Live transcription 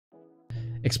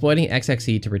exploiting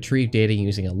XXE to retrieve data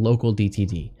using a local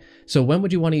DTD. So when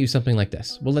would you want to use something like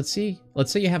this? Well, let's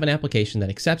say you have an application that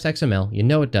accepts XML, you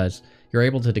know it does, you're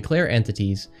able to declare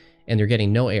entities, and you're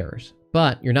getting no errors.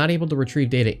 But you're not able to retrieve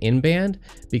data in band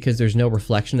because there's no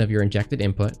reflection of your injected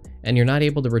input, and you're not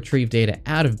able to retrieve data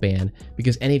out of band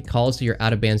because any calls to your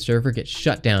out of band server get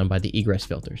shut down by the egress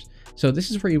filters. So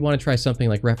this is where you want to try something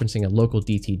like referencing a local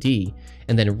DTD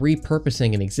and then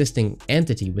repurposing an existing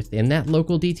entity within that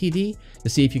local DTD to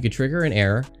see if you could trigger an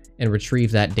error and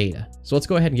retrieve that data. So let's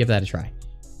go ahead and give that a try.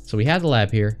 So we have the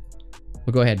lab here.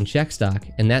 We'll go ahead and check stock,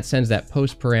 and that sends that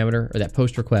post parameter or that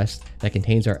post request that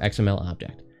contains our XML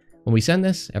object. When we send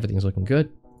this, everything's looking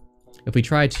good. If we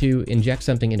try to inject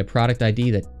something into product ID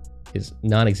that is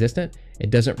non-existent, it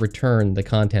doesn't return the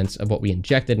contents of what we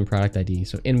injected in product ID.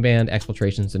 So in-band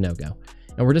exfiltration is a no-go.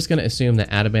 And we're just going to assume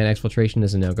that out-of-band exfiltration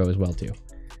is a no-go as well too.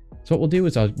 So what we'll do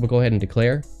is we'll go ahead and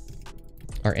declare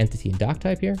our entity and doc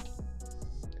type here.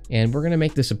 And we're going to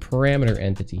make this a parameter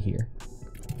entity here.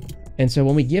 And so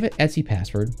when we give it XXE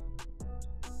password,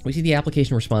 we see the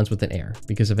application responds with an error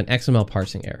because of an XML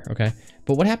parsing error, okay?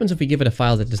 But what happens if we give it a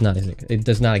file that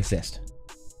does not exist?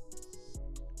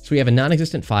 So we have a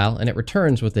non-existent file and it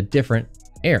returns with a different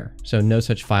error, so no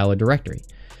such file or directory.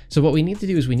 So what we need to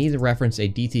do is we need to reference a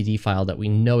DTD file that we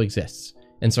know exists.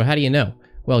 And so how do you know?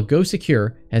 Well,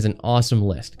 GoSecure has an awesome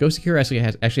list. GoSecure actually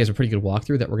has a pretty good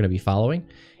walkthrough that we're going to be following,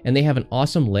 and they have an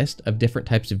awesome list of different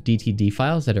types of DTD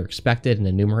files that are expected and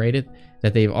enumerated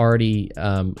that they've already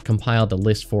compiled a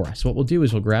list for us. So what we'll do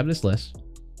is we'll grab this list,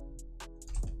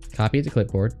 copy it to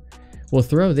clipboard, we'll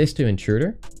throw this to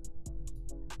intruder,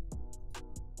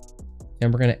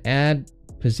 and we're going to add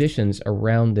positions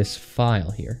around this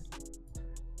file here.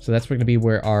 So that's going to be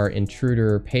where our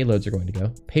intruder payloads are going to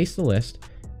go. Paste the list.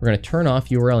 We're going to turn off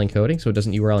URL encoding so it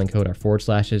doesn't URL encode our forward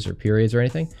slashes or periods or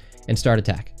anything, and start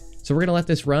attack. So we're going to let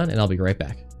this run and I'll be right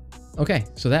back. Okay,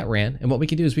 so that ran, and what we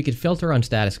could do is we could filter on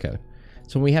status code.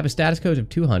 So when we have a status code of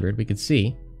 200, we could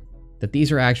see that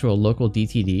these are actual local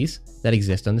DTDs that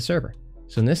exist on the server.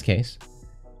 So in this case,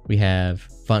 we have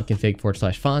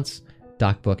fontconfig/fonts,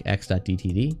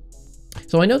 docbookx.dtd.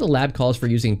 So I know the lab calls for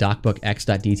using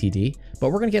docbookx.dtd, but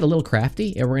we're going to get a little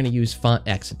crafty and we're going to use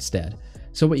fontx instead.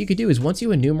 So what you could do is once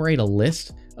you enumerate a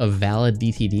list of valid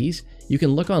DTDs, you can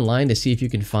look online to see if you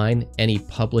can find any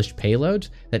published payloads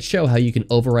that show how you can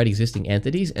overwrite existing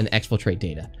entities and exfiltrate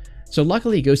data. So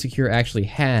luckily, GoSecure actually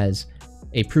has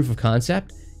a proof of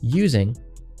concept using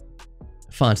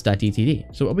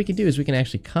fonts.dtd. So what we can do is we can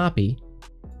actually copy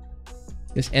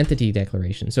this entity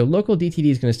declaration. So local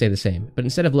DTD is going to stay the same, but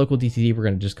instead of local DTD, we're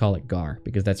going to just call it gar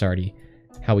because that's already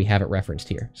how we have it referenced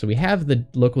here. So we have the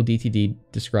local DTD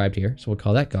described here, so we'll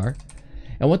call that gar.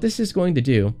 And what this is going to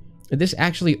do, this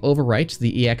actually overwrites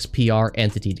the expr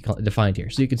entity defined here.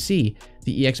 So you can see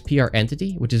the expr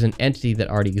entity, which is an entity that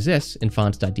already exists in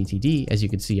fonts.dtd, as you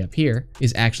can see up here,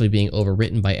 is actually being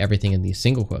overwritten by everything in these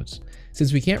single quotes.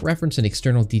 Since we can't reference an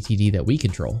external DTD that we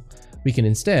control, we can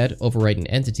instead overwrite an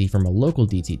entity from a local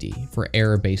DTD for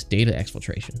error-based data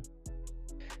exfiltration.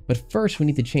 But first, we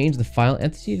need to change the file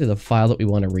entity to the file that we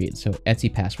want to read, so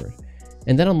XXE password.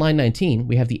 And then on line 19,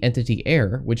 we have the entity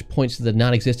error, which points to the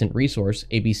non-existent resource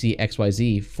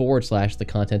abcxyz / the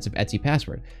contents of XXE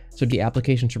password. So the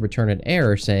application should return an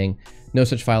error saying no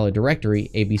such file or directory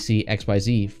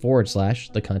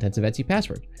abcxyz / the contents of XXE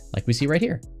password, like we see right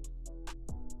here.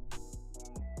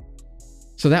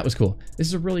 So that was cool. This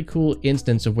is a really cool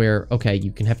instance of where, okay,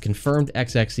 you can have confirmed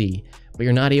XXE, but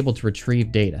you're not able to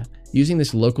retrieve data. Using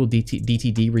this local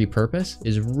DTD repurpose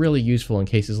is really useful in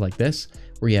cases like this,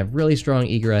 where you have really strong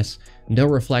egress, no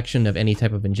reflection of any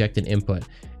type of injected input,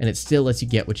 and it still lets you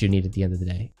get what you need at the end of the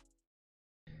day.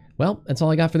 Well, that's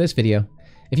all I got for this video.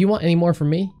 If you want any more from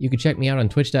me, you can check me out on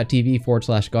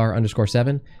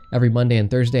twitch.tv/gar_7. Every Monday and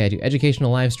Thursday, I do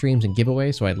educational live streams and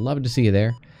giveaways, so I'd love to see you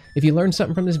there. If you learned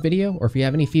something from this video, or if you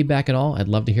have any feedback at all, I'd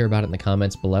love to hear about it in the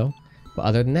comments below. But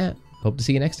other than that, hope to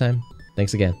see you next time.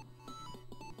 Thanks again.